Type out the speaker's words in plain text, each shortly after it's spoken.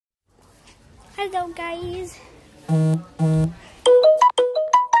Hello guys. Back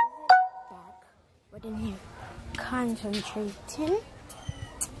with a new concentrating,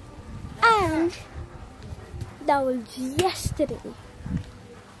 and that was yesterday.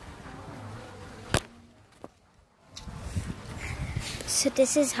 So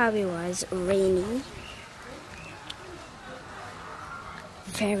this is how it was, rainy,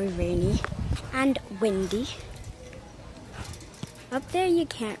 very rainy and windy. Up there you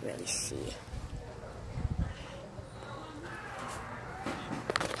can't really see.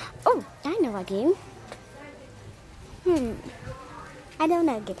 Oh, I know a game. I don't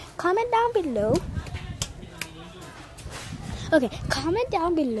know a game. Comment down below. Okay, comment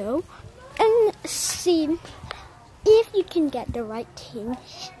down below and see if you can get the right team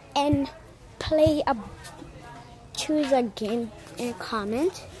and choose a game in a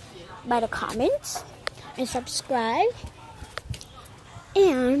comment by the comments, and subscribe,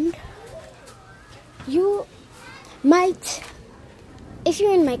 and you might, if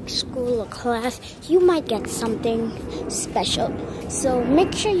you're in my school or class, you might get something special. So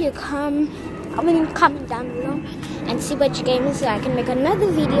make sure you comment down below and see which game is, so I can make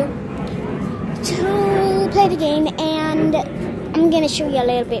another video to play the game, and I'm gonna show you a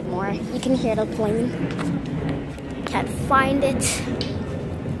little bit more. You can hear the plane. Can't find it.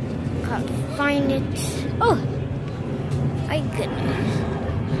 Oh my goodness.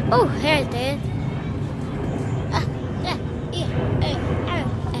 Oh, here it is.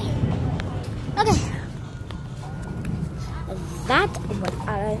 Okay. That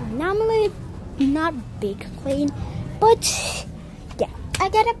was normally not big plane, but yeah, I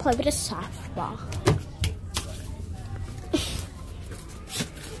gotta play with a softball.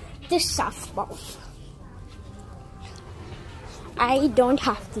 This softball. I don't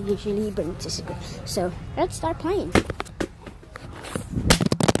have to usually bring to school, so let's start playing.